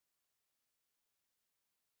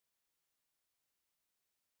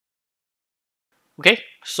Okay,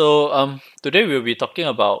 so today we'll be talking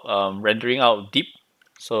about rendering out Deep.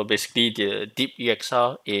 So basically the Deep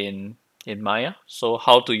EXR in Maya. So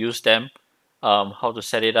how to use them, how to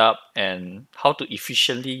set it up, and how to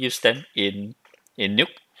efficiently use them in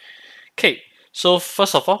Nuke. Okay, so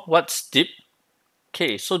first of all, what's Deep?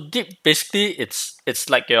 Okay, so Deep basically it's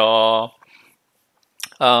like your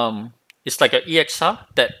it's like an EXR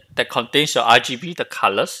that contains your RGB, the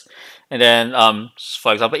colors, and then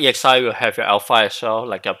for example, EXR will have your alpha as well,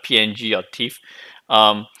 like your PNG or TIFF.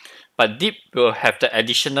 But Deep will have the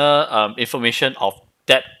additional information of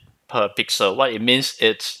depth per pixel. What it means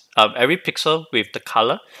is every pixel with the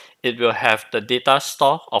color, it will have the data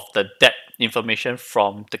store of the depth information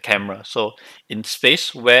from the camera. So in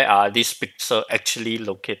space, where are these pixels actually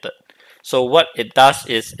located? So what it does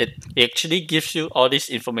is it actually gives you all this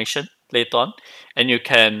information later on, and you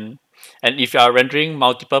can, and if you are rendering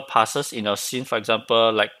multiple passes in your scene, for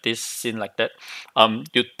example, like this scene like that,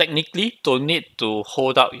 you technically don't need to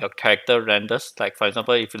hold out your character renders. Like for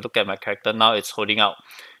example, if you look at my character now, it's holding out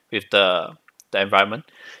with the environment.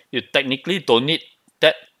 You technically don't need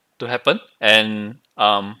that to happen, and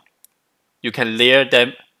you can layer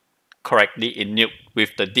them correctly in Nuke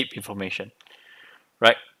with the deep information,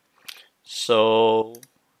 right? So,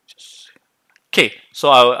 okay, so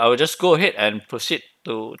I will just go ahead and proceed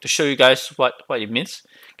to show you guys what it means.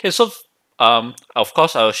 Okay, so of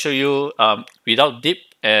course I will show you without deep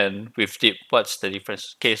and with deep, what's the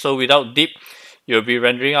difference. Okay, so without deep, you'll be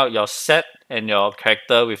rendering out your set and your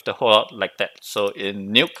character with the holdout like that. So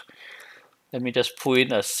in Nuke, let me just pull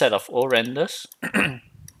in a set of all renders.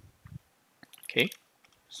 Okay,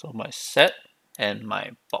 so my set and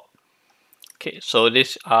my box. Okay, so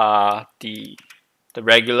these are the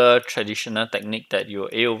regular traditional technique that you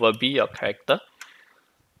A over B your character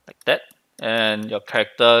like that, and your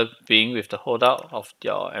character being with the holdout of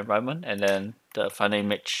your environment, and then the final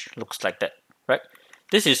image looks like that, right?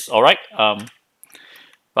 This is alright,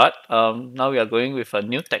 but now we are going with a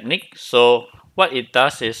new technique. So what it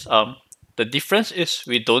does is the difference is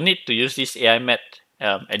we don't need to use this AI math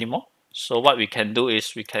anymore. So what we can do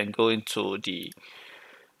is we can go into the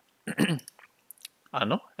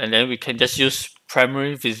no, and then we can just use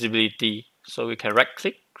primary visibility. So we can right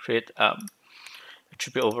click, create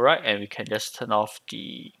attribute override, and we can just turn off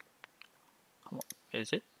the, where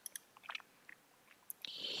is it?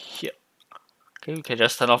 Here. Okay, we can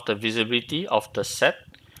just turn off the visibility of the set.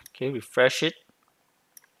 Okay, refresh it.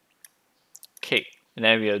 Okay, and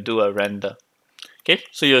then we'll do a render. Okay,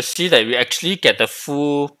 so you'll see that we actually get the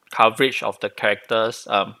full coverage of the characters,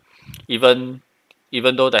 even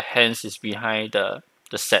though the hands is behind the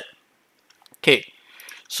set. Okay,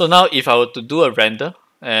 so now if I were to do a render,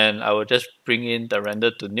 and I will just bring in the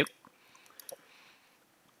render to Nuke.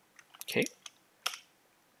 Okay.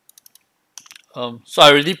 So I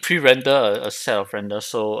already pre-render a set of renders,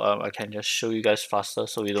 so I can just show you guys faster,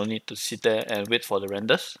 so we don't need to sit there and wait for the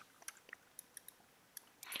renders.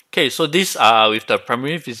 Okay, so these are with the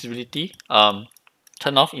primary visibility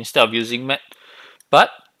turn off instead of using matte. But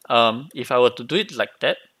if I were to do it like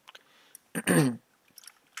that,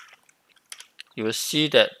 you will see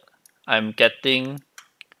that I'm getting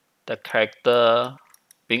the character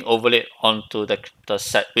being overlaid onto the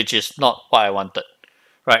set, which is not what I wanted,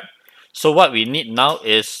 right? So what we need now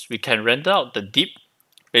is we can render out the deep.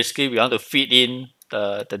 Basically, we want to feed in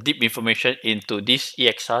the deep information into this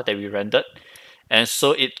EXR that we rendered, and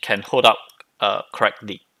so it can hold up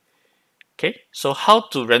correctly. Okay, so how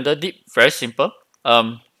to render deep? Very simple.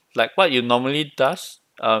 Like what you normally does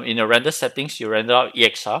in your render settings, you render out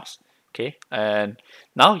EXRs. Okay, and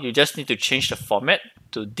now you just need to change the format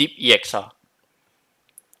to deep EXR.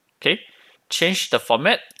 Okay, change the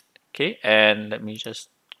format. Okay, and let me just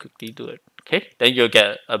quickly do it. Okay, then you'll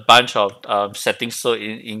get a bunch of settings. So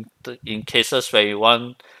in cases where you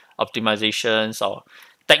want optimizations, or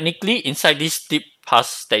technically inside this deep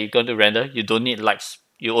pass that you're going to render, you don't need lights.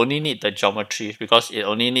 You only need the geometry, because it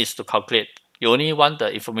only needs to calculate. You only want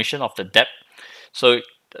the information of the depth, so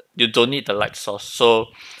you don't need the light source. So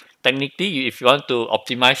technically, if you want to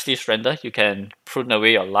optimize this render, you can prune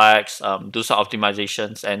away your lights, do some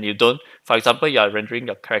optimizations, and you don't, for example, you are rendering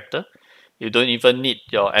your character, you don't even need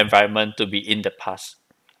your environment to be in the pass.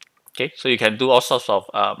 Okay, so you can do all sorts of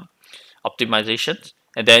optimizations,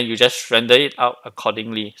 and then you just render it out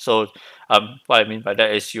accordingly. So what I mean by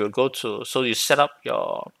that is you will go to, so you set up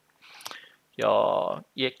the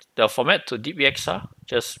format to DeepEXR.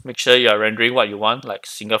 Just make sure you are rendering what you want, like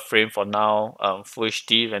single frame for now, full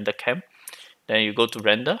HD render cam. Then you go to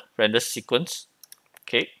render sequence.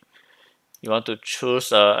 Okay, you want to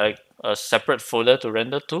choose a separate folder to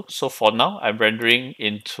render to. So for now, I'm rendering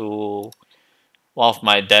into one of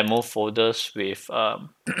my demo folders with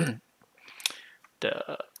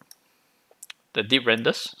the deep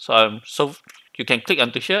renders. So you can click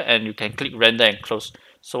onto here and you can click render and close.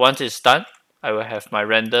 So once it's done, I will have my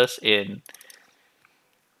renders in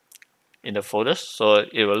the folders. So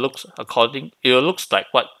it will looks like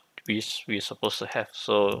what we're supposed to have.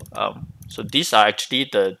 So so these are actually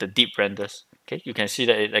the deep renders. Okay, you can see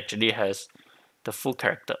that it actually has the full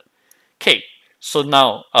character. Okay, so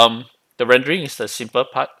now the rendering is the simple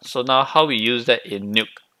part. So now how we use that in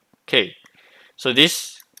Nuke. Okay, so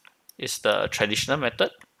this is the traditional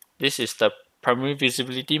method. This is the primary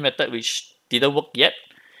visibility method, which didn't work yet.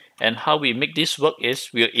 And how we make this work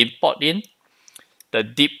is we'll import in the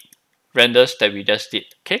deep renders that we just did.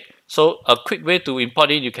 Okay, so a quick way to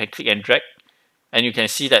import in, you can click and drag, and you can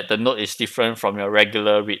see that the node is different from your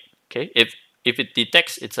regular read. Okay, if it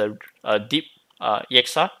detects it's a deep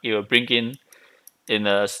EXR, it will bring in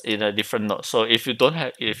a different node. So if you don't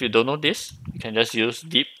know this, you can just use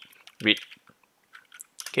deep read.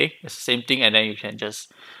 Okay, it's the same thing, and then you can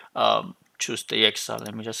just choose the EXR.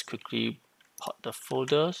 Let me just quickly put the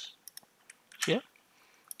folders here.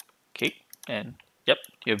 Okay, and yep,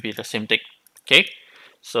 it'll be the same thing. Okay,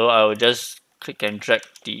 so I will just click and drag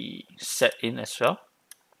the set in as well.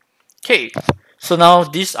 Okay, so now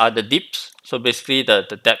these are the deeps. So basically the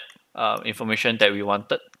depth information that we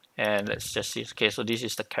wanted. And let's just see. Okay, so this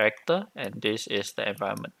is the character and this is the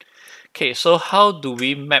environment. Okay, so how do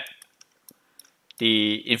we map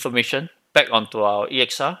the information back onto our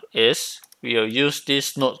EXR is we will use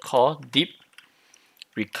this node called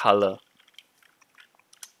DeepRecolor.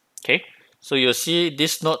 Okay, so you'll see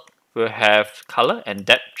this node will have color and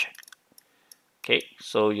depth. Okay,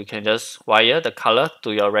 so you can just wire the color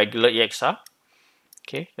to your regular EXR.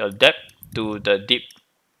 Okay, your depth to the deep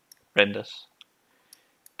renders.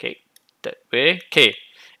 Okay, that way. Okay,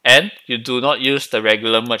 and you do not use the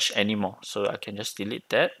regular merge anymore. So I can just delete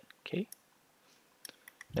that. Okay,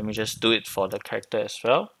 let me just do it for the character as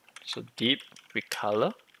well. So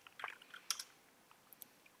DeepRecolor.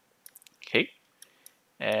 Okay,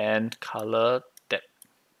 and color depth.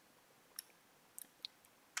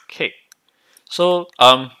 Okay, so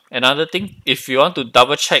another thing, if you want to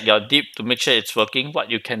double check your deep to make sure it's working, what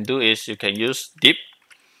you can do is you can use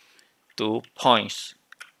DeepToPoints.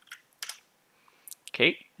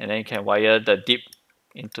 Okay, and then you can wire the deep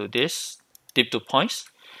into this DeepToPoints,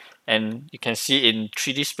 and you can see in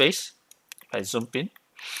 3D space. If I zoom in,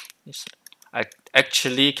 I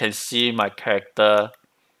actually can see my character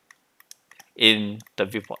in the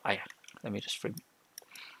viewport. Let me just frame it.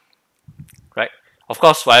 Right. Of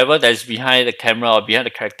course, whatever that is behind the camera or behind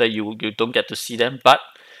the character, you don't get to see them. But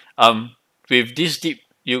with this deep,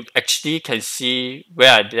 you actually can see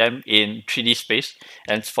where I am in 3D space.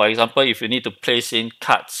 And for example, if you need to place in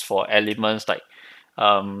cuts for elements like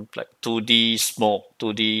 2D smoke,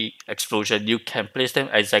 2D explosion, you can place them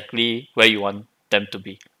exactly where you want them to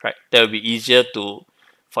be. Right. That will be easier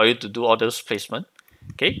for you to do all those placement.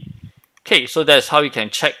 Okay. Okay. So that's how you can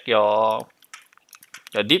check your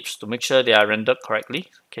deeps to make sure they are rendered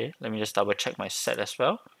correctly. Okay, let me just double check my set as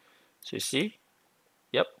well. So you see,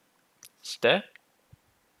 yep, it's there.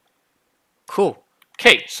 Cool.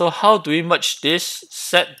 Okay, so how do we merge this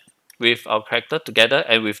set with our character together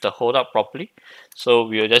and with the holdout properly? So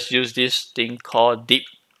we'll just use this thing called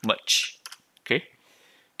DeepMerge. Okay.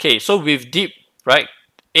 Okay, so with deep, right,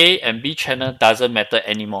 A and B channel doesn't matter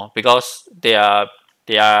anymore because they are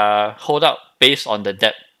holdout based on the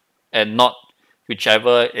depth and not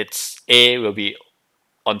whichever it's A will be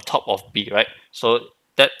on top of B, right? So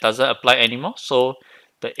that doesn't apply anymore. So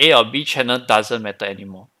the A or B channel doesn't matter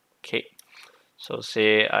anymore. Okay. So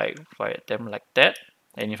say I wire them like that.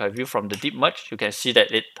 And if I view from the deep merge, you can see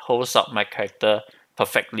that it holds up my character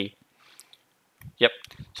perfectly. Yep.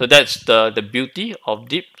 So that's the beauty of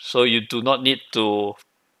deep. So you do not need to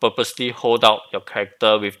purposely hold out your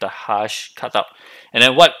character with the harsh cutout. And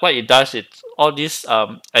then what it does is all this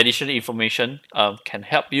additional information can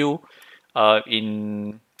help you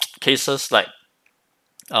in cases like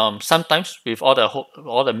sometimes with all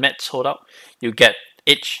the mattes hold out, you get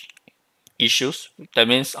edge issues. That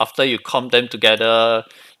means after you comb them together,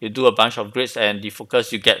 you do a bunch of grids and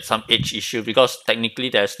defocus, you get some edge issue because technically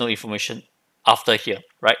there's no information after here,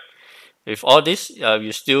 right? With all this,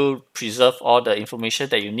 you still preserve all the information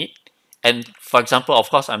that you need. And for example,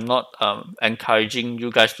 of course, I'm not encouraging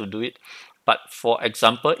you guys to do it. But for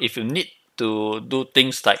example, if you need to do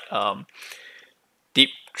things like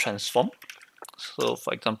DeepTransform. So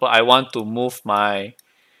for example, I want to move my,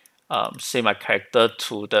 say my character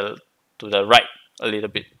to the right a little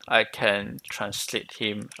bit. I can translate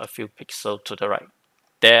him a few pixels to the right.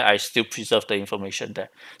 there I still preserve the information there.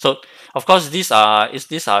 So of course these are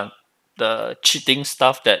the cheating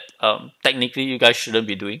stuff that technically you guys shouldn't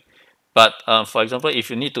be doing. But for example, if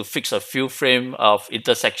you need to fix a few frame of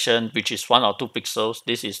intersection which is 1 or 2 pixels,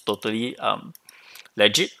 this is totally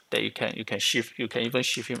legit, that you can even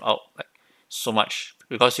shift him out like so much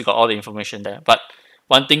because you got all the information there. But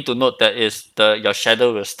one thing to note that is your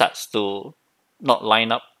shadow will start to not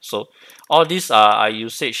line up. So all these are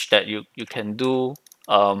usage that you can do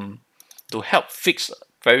to help fix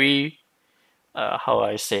very how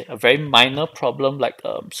I say, a very minor problem, like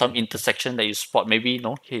some intersection that you spot. Maybe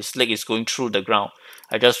his leg is going through the ground.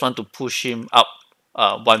 I just want to push him up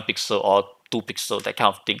 1 pixel or 2 pixel, that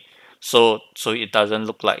kind of thing. So it doesn't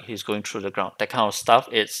look like he's going through the ground. That kind of stuff,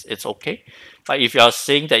 it's okay. But if you are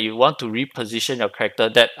saying that you want to reposition your character,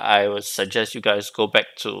 that I would suggest you guys go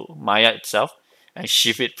back to Maya itself and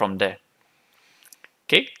shift it from there.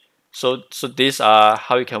 Okay. So these are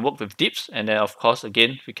how you can work with deeps, and then of course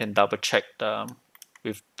again we can double check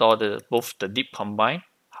with both the deep combined,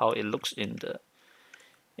 how it looks in the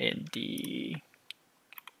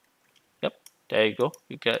yep, there you go.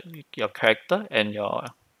 You get your character and your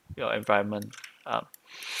environment.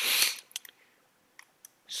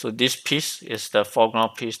 So this piece is the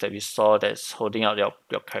foreground piece that we saw that's holding out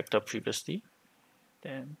your character previously.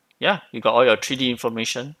 Then yeah, you got all your 3D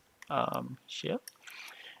information here.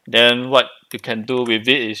 Then what you can do with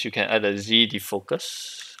it is you can add a Z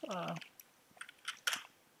defocus.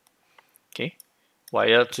 Okay,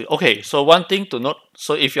 wire to. Okay, so one thing to note.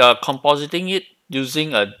 So if you are compositing it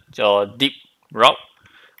using your deep route,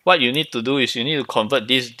 what you need to do is you need to convert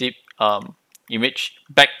this deep image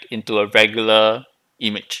back into a regular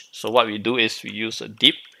image. So what we do is we use a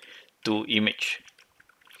deep to image.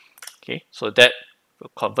 Okay, so that will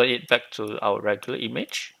convert it back to our regular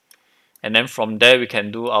image. And then from there we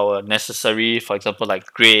can do our necessary, for example,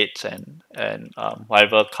 like grades and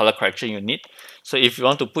whatever color correction you need. So if you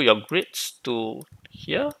want to put your grids to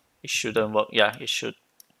here, it shouldn't work. Yeah, it should.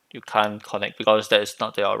 You can't connect because that is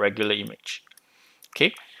not your regular image.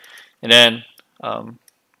 Okay, and then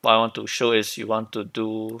what I want to show is you want to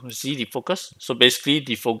do Z defocus. So basically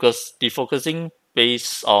defocusing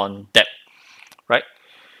based on depth, right?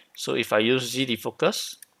 So if I use Z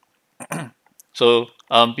defocus. So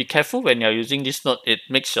be careful when you're using this node. It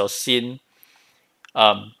makes your scene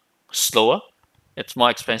slower. It's more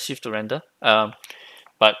expensive to render.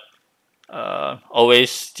 But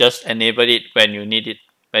always just enable it when you need it,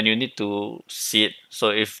 when you need to see it. So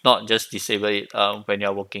if not, just disable it when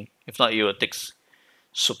you're working. If not, it will take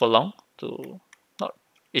super long to not.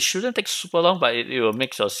 It shouldn't take super long, but it will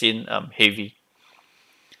make your scene heavy.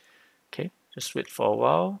 Okay, just wait for a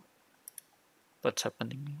while. What's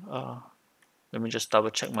happening? Let me just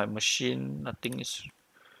double check my machine. Nothing is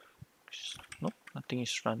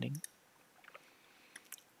running.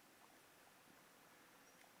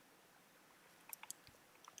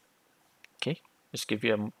 Okay, just give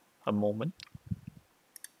you a moment.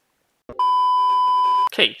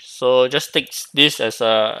 Okay, so just take this as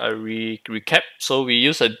a recap. So we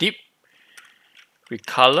use a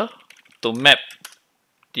DeepRecolor to map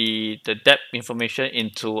the depth information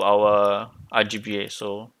into our RGBA.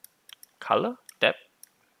 So color, depth.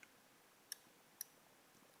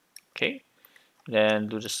 Okay, then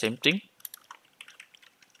do the same thing.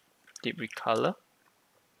 DeepRecolor,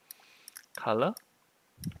 color,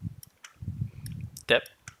 depth.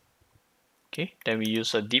 Okay, then we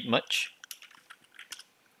use a DeepMerge.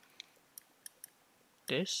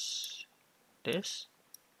 This.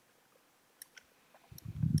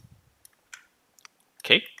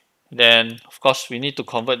 Okay, then of course we need to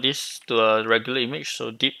convert this to a regular image.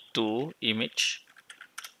 So DeepToImage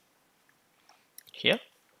here.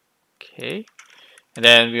 Okay, and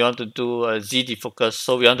then we want to do a Z defocus.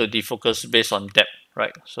 So we want to defocus based on depth,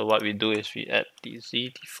 right? So what we do is we add the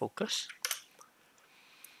Z defocus.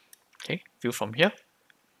 Okay, view from here.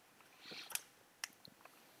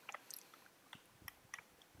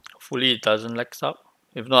 Hopefully it doesn't lag up.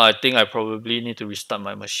 If not, I think I probably need to restart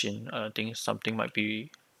my machine. I think something might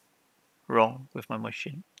be wrong with my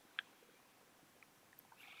machine.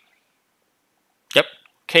 Yep.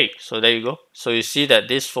 Okay, so there you go. So you see that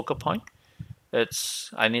this focal point,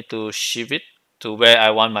 I need to shift it to where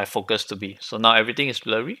I want my focus to be. So now everything is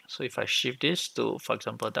blurry. So if I shift this to, for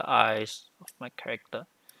example, the eyes of my character,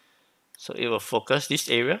 so it will focus this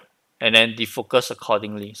area and then defocus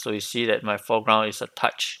accordingly. So you see that my foreground is a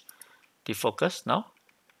touch defocus now.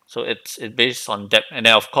 So it's based on depth, and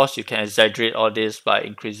then of course you can exaggerate all this by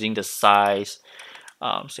increasing the size,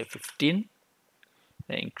 say 15,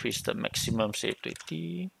 then increase the maximum, say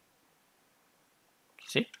 20.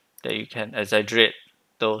 See, that you can exaggerate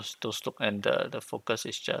those look, and the focus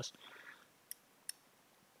is just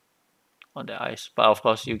on the eyes. But of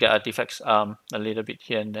course, you get artifacts a little bit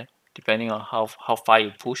here and there, depending on how far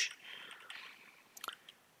you push.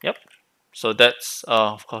 Yep. So that's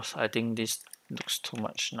of course, I think this looks too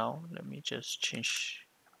much now. Let me just change.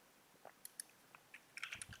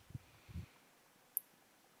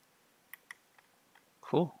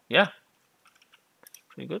 Cool. Yeah.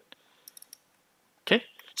 Pretty good. Okay.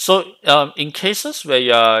 So in cases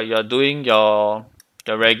where you're doing your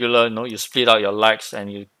regular, you split out your lights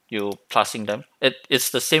and you plussing them, it's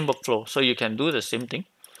the same workflow. So you can do the same thing.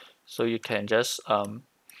 So you can just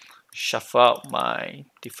shuffle out my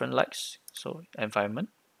different lights. So environment,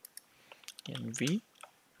 NV,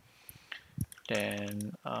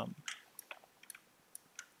 then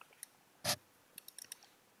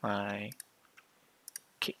my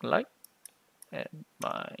kick light and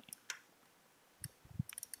my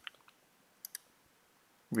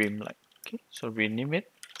rim light. Okay, so rename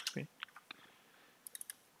it.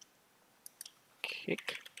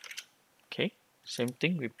 Kick. Okay, same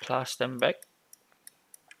thing. We plus them back.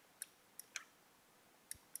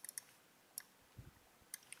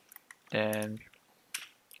 Then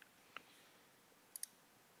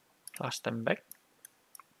plus them back.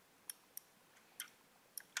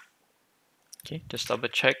 Okay, just double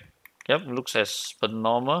check. Yep, looks as per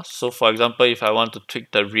normal. So for example, if I want to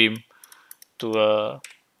tweak the rim to a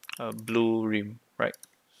blue rim, right?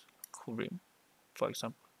 Cool rim, for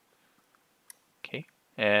example. Okay,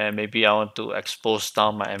 and maybe I want to expose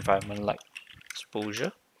down my environment light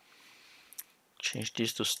exposure. Change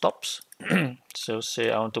this to stops. So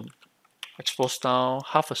say I want to expose down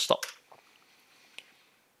half a stop.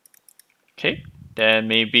 Okay, then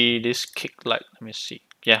maybe this kick light, let me see.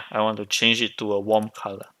 Yeah, I want to change it to a warm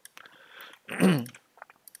color.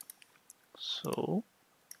 So,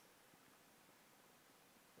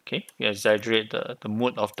 okay, we exaggerate the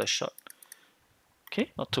mood of the shot.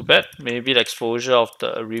 Okay, not too bad. Maybe the exposure of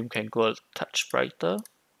the rim can go a touch brighter.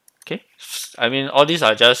 Okay, I mean, all these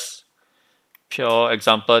are just pure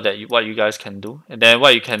example that what you guys can do. And then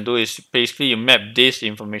what you can do is basically you map this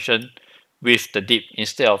information with the deep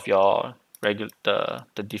instead of your regular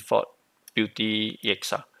the default beauty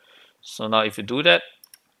EXR. So now if you do that,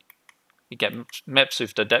 you get maps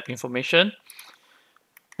with the depth information,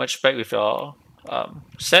 merge back with your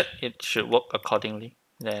set, it should work accordingly.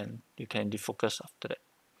 Then you can defocus after that.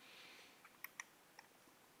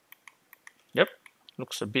 Yep,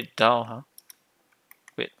 looks a bit down, huh?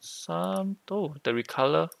 Wait, the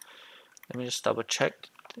recolor. Let me just double check.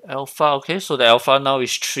 Alpha, okay, so the alpha now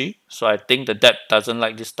is 3. So I think the depth doesn't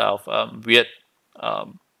like this style of weird,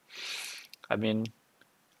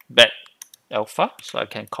 bad alpha. So I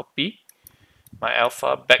can copy my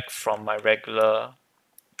alpha back from my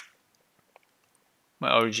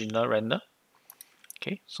original render.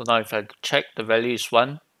 Okay, so now if I check, the value is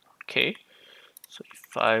 1. Okay, so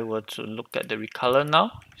if I were to look at the recolor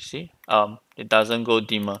now, see, it doesn't go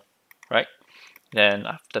dimmer, right? Then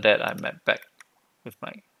after that, I map back with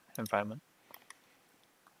my environment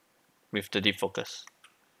with the defocus.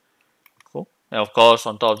 Cool. And of course,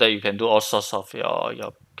 on top of that, you can do all sorts of your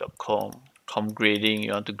com grading.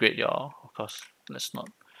 You want to grade your, of course, let's not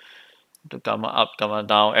do gamma up, gamma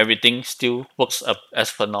down. Everything still works up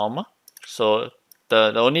as per normal. So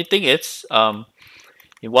the only thing is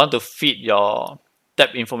you want to feed your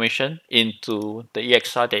depth information into the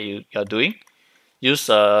EXR that you're doing. Use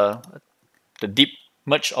the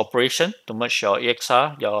DeepMerge operation to merge your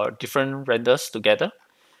EXR, your different renders together.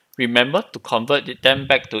 Remember to convert them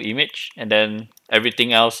back to image, and then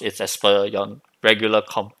everything else is as per your regular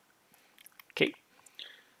comp. Okay.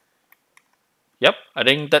 Yep, I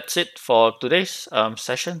think that's it for today's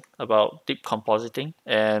session about deep compositing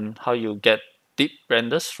and how you get deep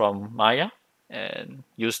renders from Maya and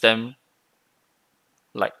use them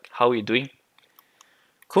like how we're doing.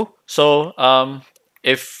 Cool. So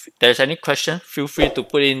if there's any question, feel free to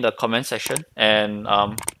put it in the comment section, and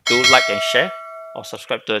do like and share or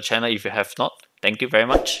subscribe to the channel if you have not. Thank you very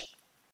much.